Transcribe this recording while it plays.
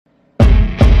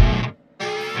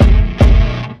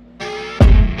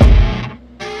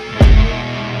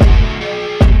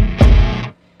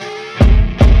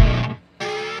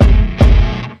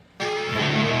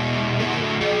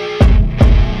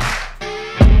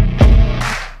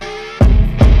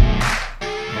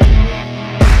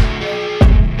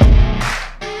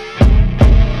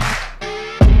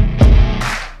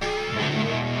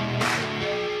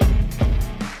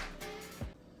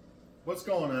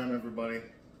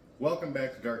Welcome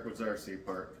back to Darkwoods RC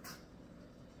Park.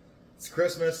 It's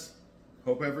Christmas.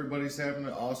 Hope everybody's having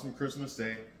an awesome Christmas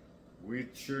day. We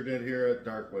sure did here at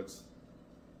Darkwoods.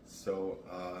 So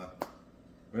I'm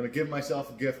going to give myself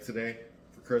a gift today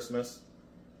for Christmas.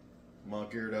 I'm all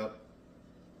geared up,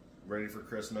 ready for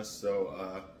Christmas. So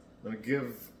I'm going to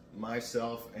give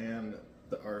myself and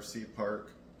the RC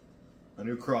Park a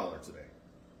new crawler today.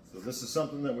 So this is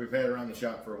something that we've had around the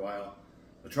shop for a while.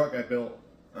 The truck I built,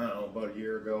 I don't know, about a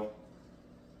year ago,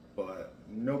 but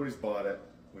nobody's bought it.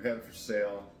 We had it for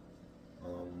sale.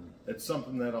 It's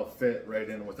something that'll fit right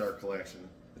in with our collection.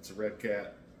 It's a Red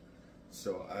Cat,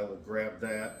 so I will grab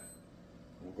that.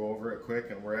 We'll go over it quick,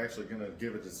 and we're actually going to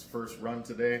give it its first run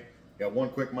today. Got one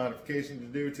quick modification to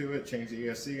do to it, change the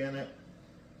ESC in it,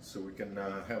 so we can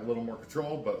have a little more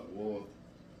control, but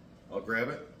I'll grab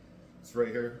it. It's right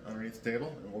here underneath the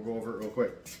table, and we'll go over it real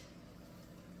quick.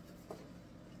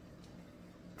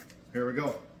 Here we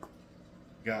go.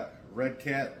 Got Red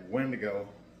Cat Wendigo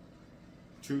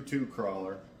 2.2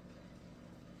 crawler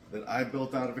that I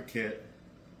built out of a kit,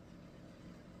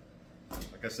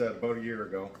 like I said, about a year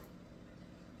ago.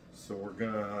 So we're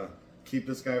gonna keep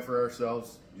this guy for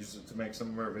ourselves, use it to make some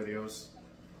of our videos,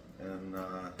 and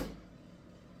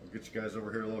we'll get you guys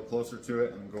over here a little closer to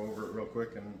it and go over it real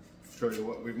quick and show you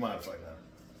what we've modified on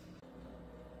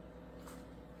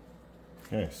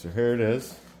it. Okay, so here it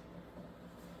is.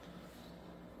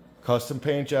 Custom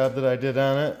paint job that I did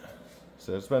on it.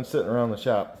 So it's been sitting around the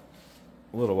shop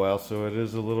a little while, so it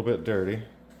is a little bit dirty.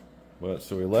 But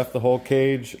so we left the whole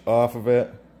cage off of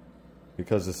it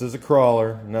because this is a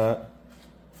crawler, not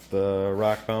the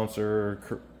rock bouncer,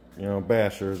 you know,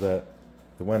 basher that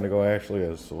the Wendigo actually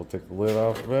is. So we'll take the lid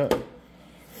off of it.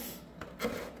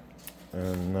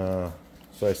 And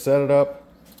so I set it up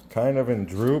kind of in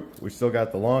droop. We still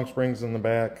got the long springs in the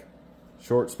back,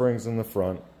 short springs in the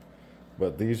front.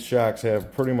 But these shocks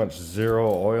have pretty much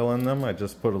zero oil in them. I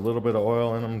just put a little bit of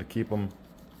oil in them to keep them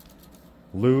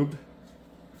lubed.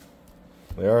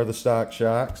 They are the stock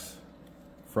shocks.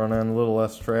 Front end a little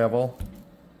less travel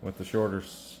with the shorter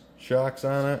shocks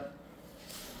on it.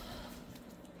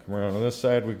 Come around on this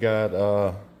side, we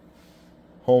got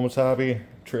Holmes Hobby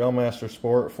Trailmaster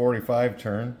Sport 45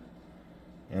 turn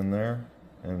in there.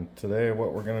 And today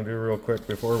what we're going to do real quick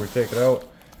before we take it out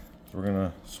is we're going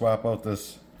to swap out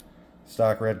this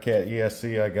stock Red Cat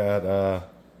ESC. I got a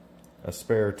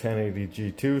spare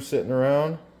 1080 G2 sitting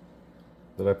around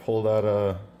that I pulled out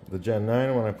of the Gen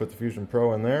 9 when I put the Fusion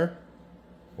Pro in there,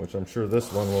 which I'm sure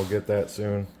this one will get that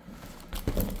soon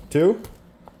too.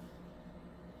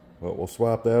 But we'll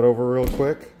swap that over real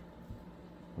quick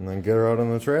and then get her out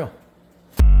on the trail.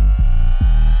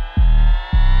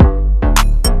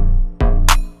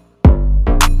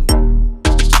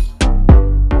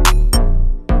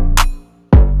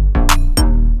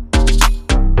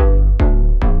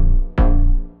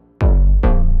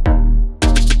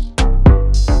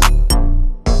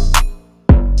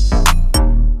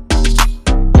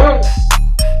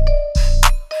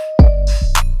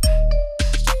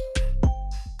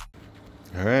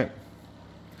 Alright,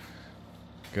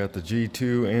 got the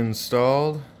G2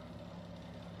 installed,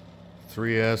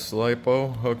 3S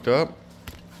LiPo hooked up,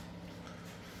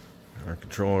 our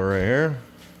controller right here.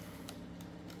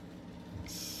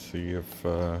 Let's see if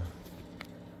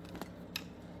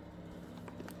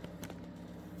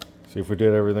we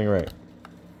did everything right.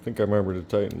 I think I remember to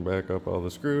tighten back up all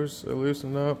the screws. I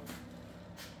loosened up.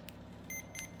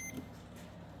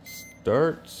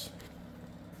 Starts.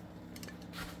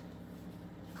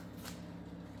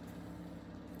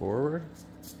 Forward.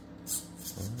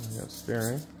 Oh, we got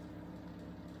steering.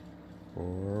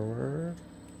 Forward.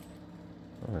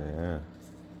 Oh yeah.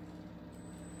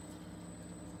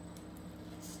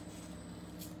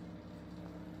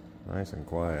 Nice and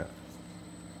quiet.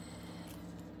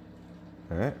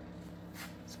 Alright.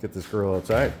 Let's get this girl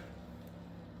outside.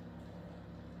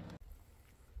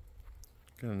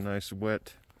 Got a nice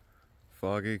wet,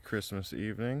 foggy Christmas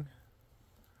evening.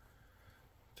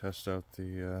 Test out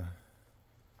the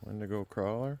Wendigo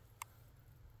crawler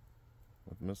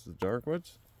with Mrs.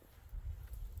 Darkwoods.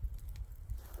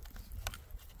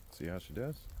 See how she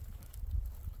does.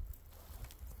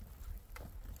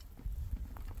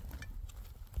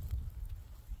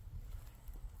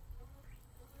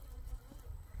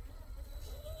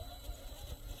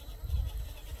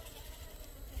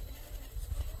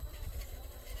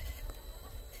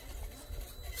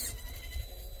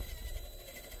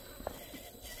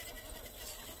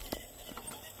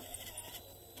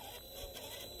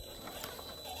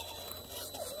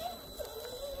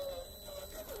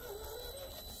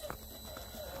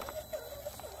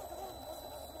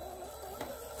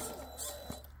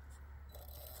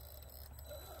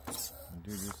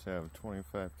 do just have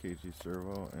 25 kg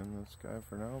servo in this guy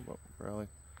for now, but we'll probably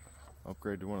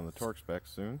upgrade to one of the torque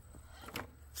specs soon,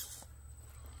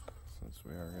 since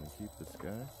we are going to keep this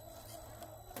guy.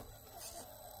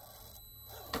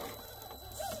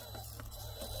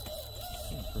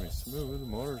 Seems pretty smooth. The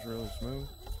motor's really smooth.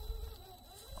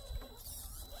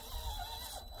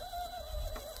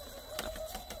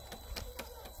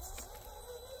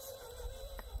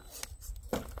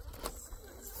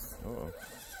 Uh-oh.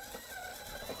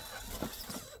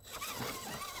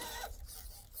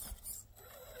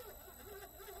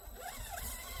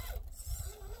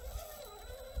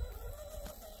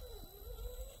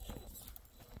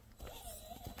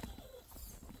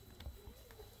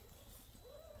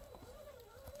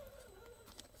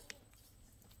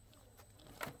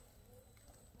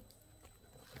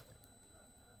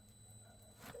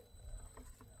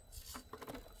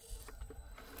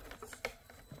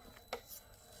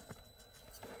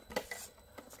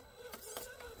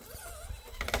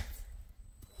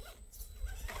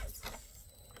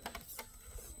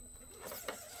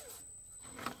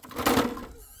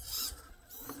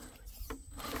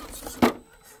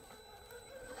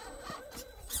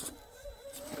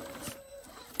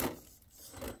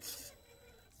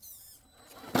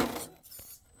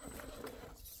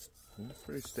 It's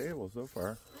pretty stable so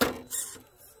far.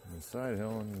 And side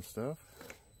hilling and stuff.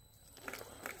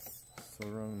 Still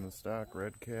running the stock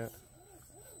Red Cat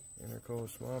Interco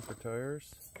Swamper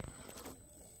tires.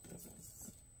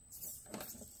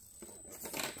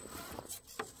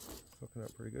 Hooking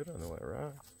up pretty good on the wet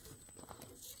rock.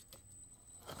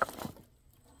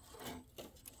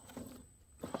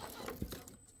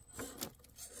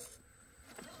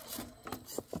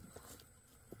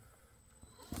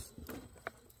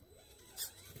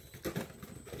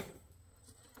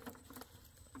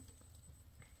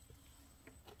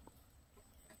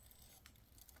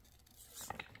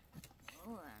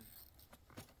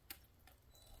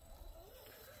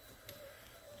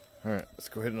 Alright, let's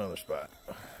go hit another spot.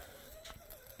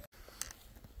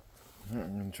 Alright,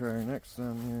 I'm going to try next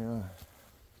on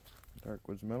the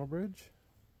Darkwoods Metal Bridge.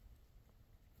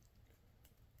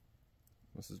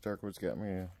 Mrs. Darkwoods got me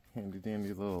a handy dandy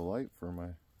little light for my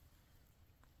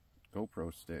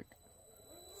GoPro stick,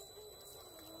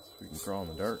 so we can crawl in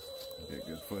the dark and get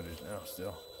good footage now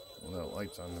still without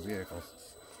lights on the vehicles.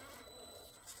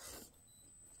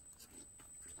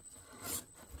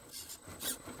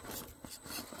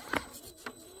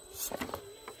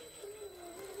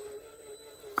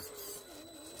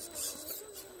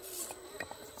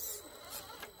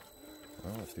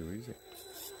 Oh, it's too easy.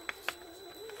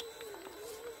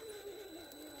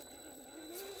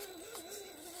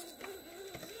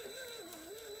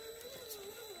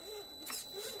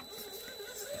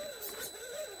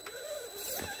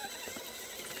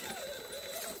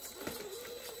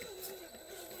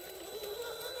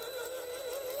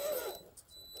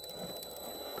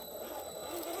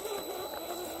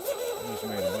 Just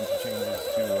made a bunch of changes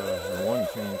to, or one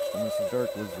change to Mrs.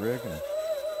 Darkwoods' rig, and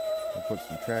I put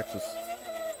some Traxxas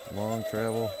long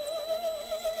travel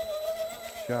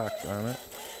shocks on it.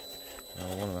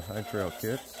 One of the High Trail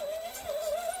kits.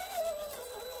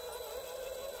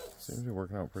 Seems to be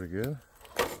working out pretty good.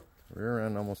 Rear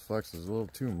end almost flexes a little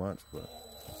too much, but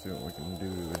let's see what we can do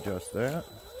to adjust that.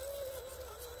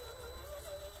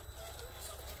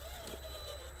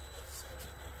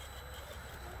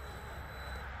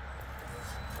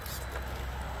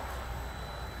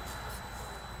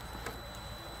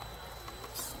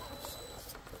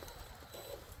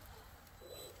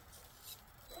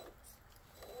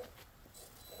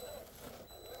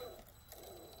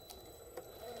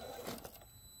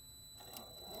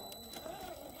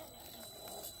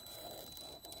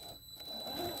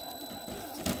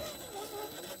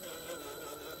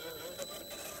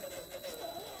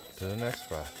 To the next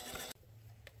spot.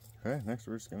 Okay, next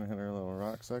we're just going to hit our little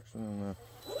rock section in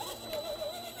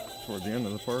toward the end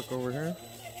of the park over here.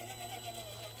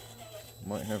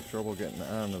 Might have trouble getting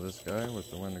onto this guy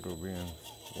with the Wendigo being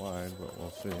wide, but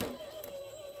we'll see.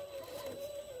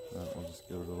 We'll just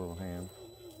give it a little hand.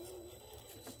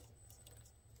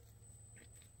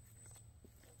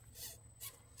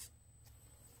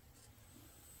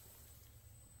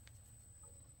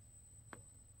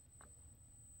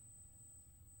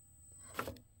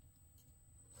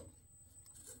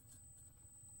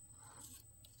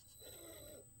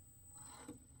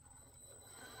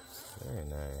 Very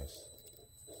nice.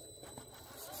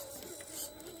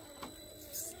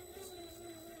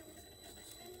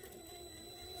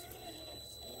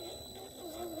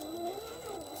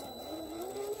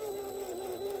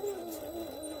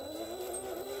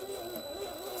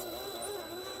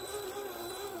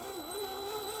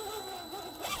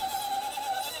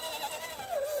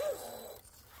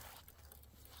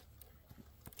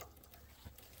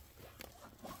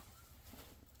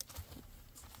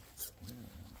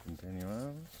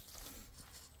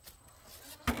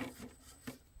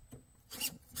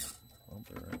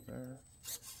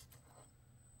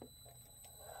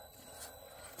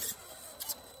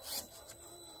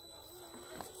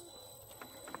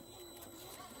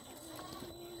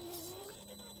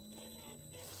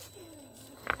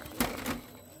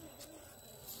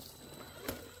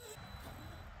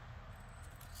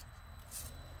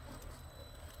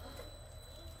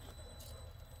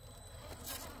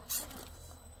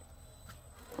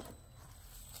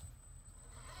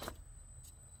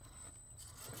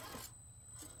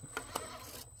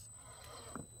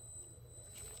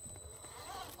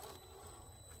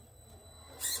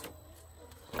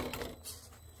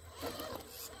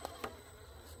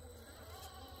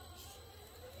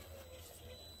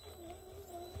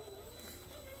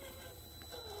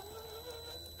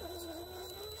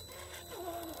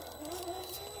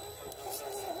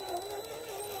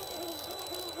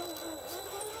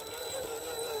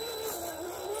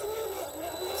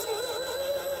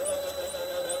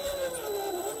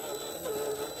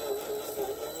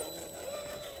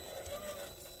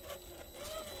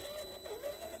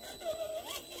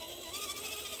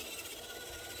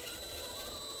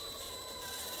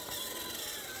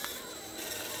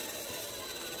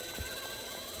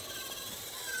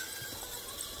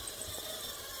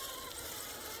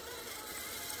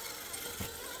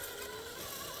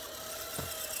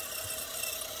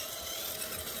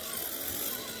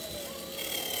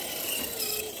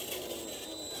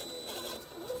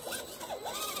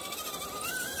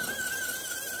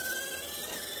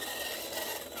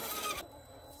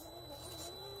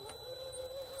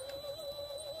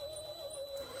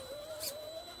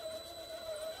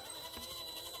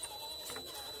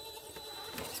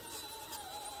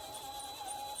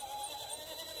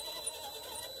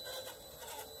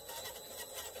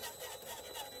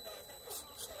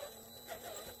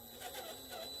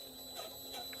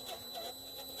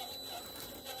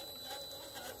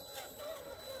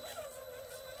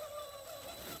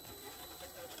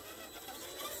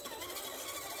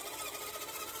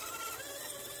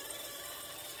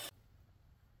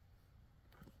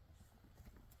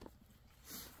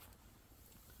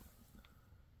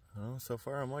 so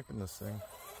far I'm liking this thing.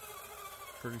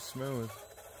 Pretty smooth.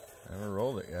 I haven't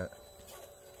rolled it yet.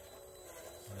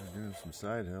 I'm doing some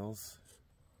side hills.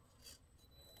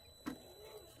 I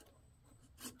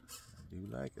do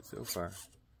like it so far.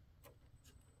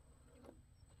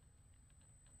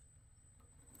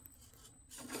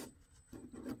 See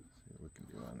what we can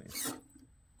do on these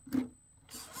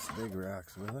big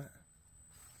rocks with it.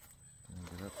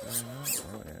 Get up there now.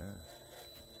 Oh yeah.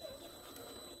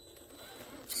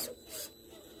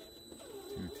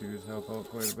 2-2s help out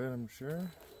quite a bit, I'm sure.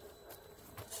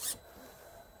 Let's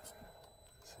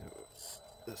see what,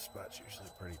 this spot's usually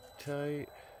pretty tight.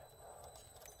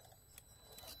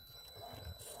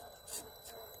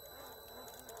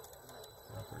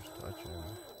 First touching.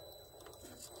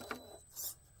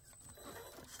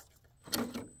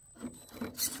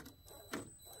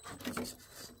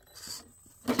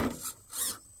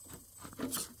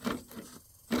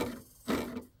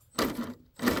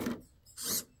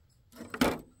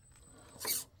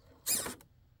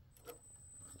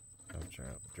 I'm trying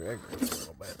to drag this a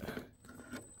little bit.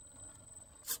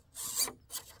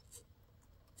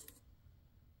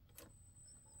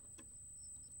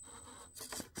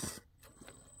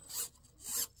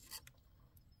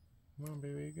 Come on,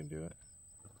 baby, you can do it.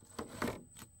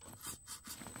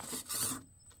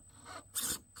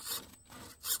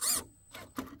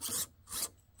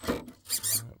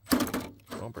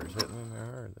 Bumper's hitting in there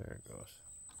hard. There it goes.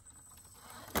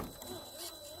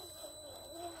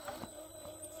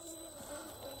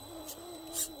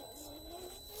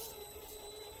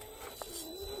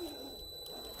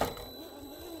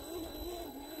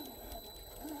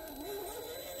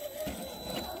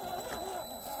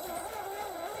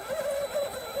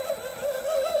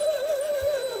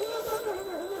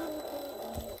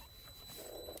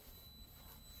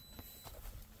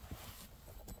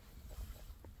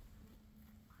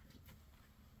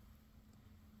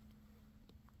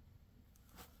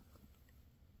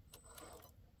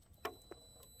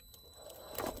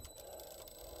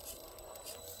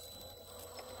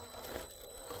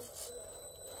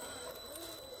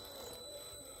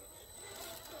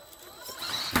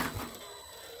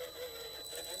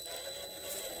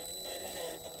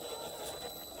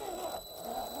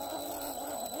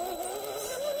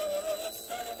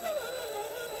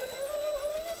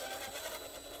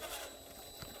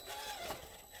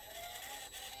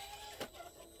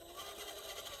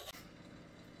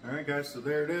 Alright guys, so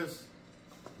there it is.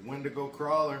 Wendigo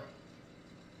crawler.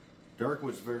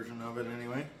 Darkwoods version of it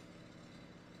anyway.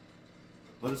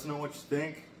 Let us know what you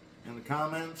think in the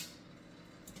comments.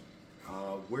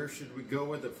 Where should we go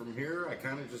with it from here? I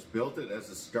kind of just built it as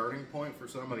a starting point for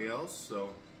somebody else, so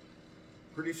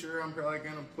pretty sure I'm probably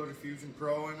going to put a Fusion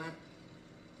Pro in it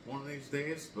one of these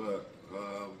days, but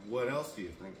what else do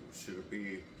you think? Should it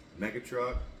be mega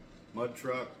truck, mud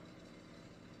truck?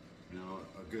 You know,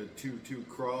 a good 2.2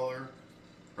 crawler.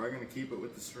 Probably going to keep it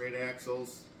with the straight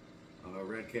axles.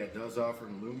 Red Cat does offer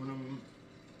an aluminum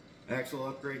axle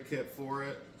upgrade kit for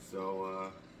it.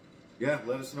 So, yeah,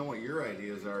 let us know what your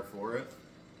ideas are for it.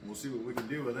 We'll see what we can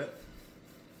do with it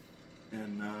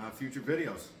in future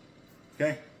videos.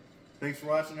 Okay, thanks for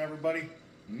watching, everybody.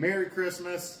 Merry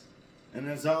Christmas. And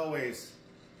as always,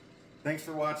 thanks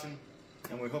for watching.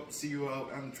 And we hope to see you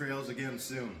out on the trails again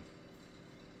soon.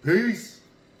 Peace.